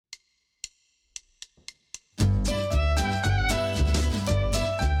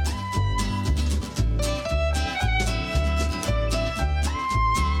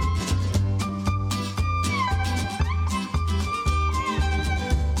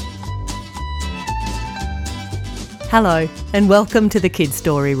Hello, and welcome to the Kids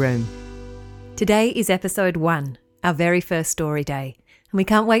Story Room. Today is episode 1, our very first story day, and we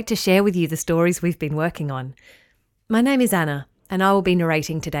can't wait to share with you the stories we've been working on. My name is Anna, and I will be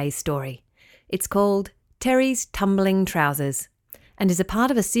narrating today's story. It's called Terry's Tumbling Trousers, and is a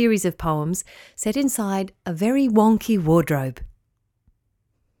part of a series of poems set inside a very wonky wardrobe.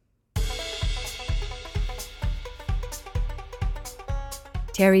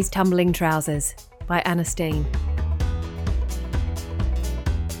 Terry's Tumbling Trousers by Anna Steen.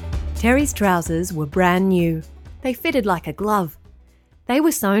 Terry's trousers were brand new. They fitted like a glove. They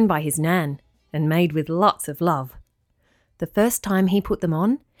were sewn by his nan and made with lots of love. The first time he put them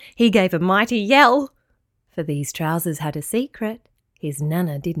on, he gave a mighty yell, for these trousers had a secret his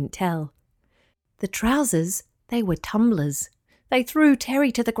nana didn't tell. The trousers, they were tumblers. They threw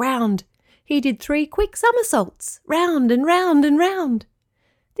Terry to the ground. He did 3 quick somersaults, round and round and round.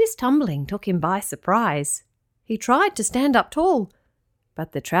 This tumbling took him by surprise. He tried to stand up tall,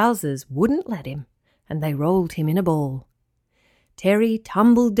 but the trousers wouldn't let him, and they rolled him in a ball. Terry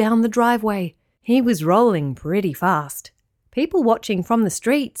tumbled down the driveway. He was rolling pretty fast. People watching from the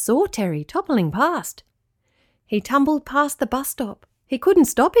street saw Terry toppling past. He tumbled past the bus stop. He couldn't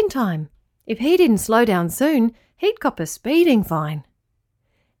stop in time. If he didn't slow down soon, he'd cop a speeding fine.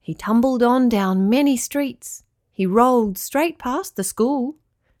 He tumbled on down many streets. He rolled straight past the school,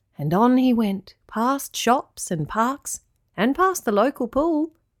 and on he went, past shops and parks, and past the local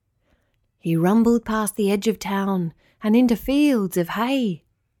pool. He rumbled past the edge of town and into fields of hay.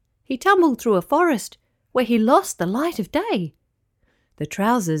 He tumbled through a forest where he lost the light of day. The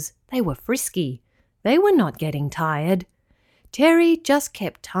trousers, they were frisky. They were not getting tired. Terry just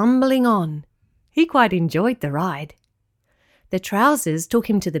kept tumbling on. He quite enjoyed the ride. The trousers took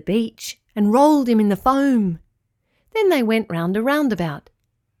him to the beach and rolled him in the foam. Then they went round a roundabout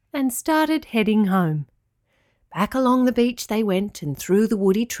and started heading home. Back along the beach they went and through the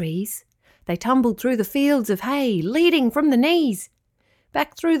woody trees. They tumbled through the fields of hay, leading from the knees.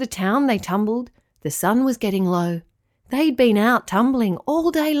 Back through the town they tumbled. The sun was getting low. They'd been out tumbling all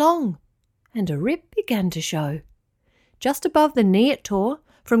day long, and a rip began to show. Just above the knee it tore,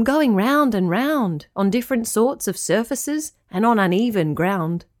 from going round and round on different sorts of surfaces and on uneven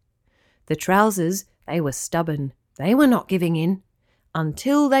ground. The trousers, they were stubborn. They were not giving in,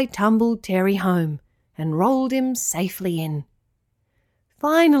 until they tumbled Terry home and rolled him safely in.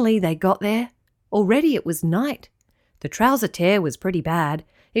 Finally they got there. Already it was night. The trouser tear was pretty bad.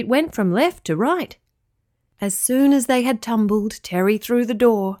 It went from left to right. As soon as they had tumbled Terry through the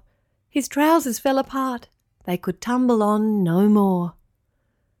door, his trousers fell apart. They could tumble on no more.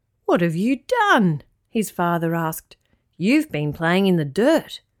 "What have you done?" his father asked. "You've been playing in the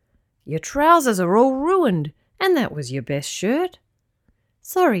dirt. Your trousers are all ruined, and that was your best shirt."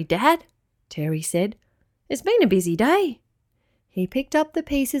 "Sorry, Dad," Terry said. "It's been a busy day." He picked up the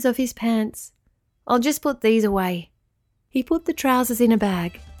pieces of his pants. "I'll just put these away." He put the trousers in a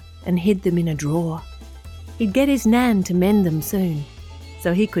bag and hid them in a drawer. He'd get his nan to mend them soon,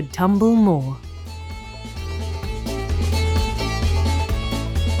 so he could tumble more.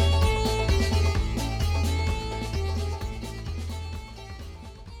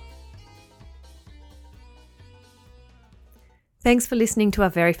 Thanks for listening to our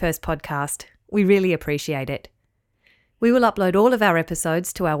very first podcast. We really appreciate it. We will upload all of our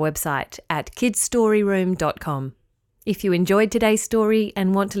episodes to our website at kidsstoryroom.com. If you enjoyed today's story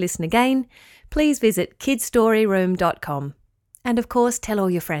and want to listen again, please visit kidsstoryroom.com. And of course, tell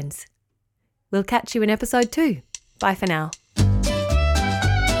all your friends. We'll catch you in episode 2. Bye for now.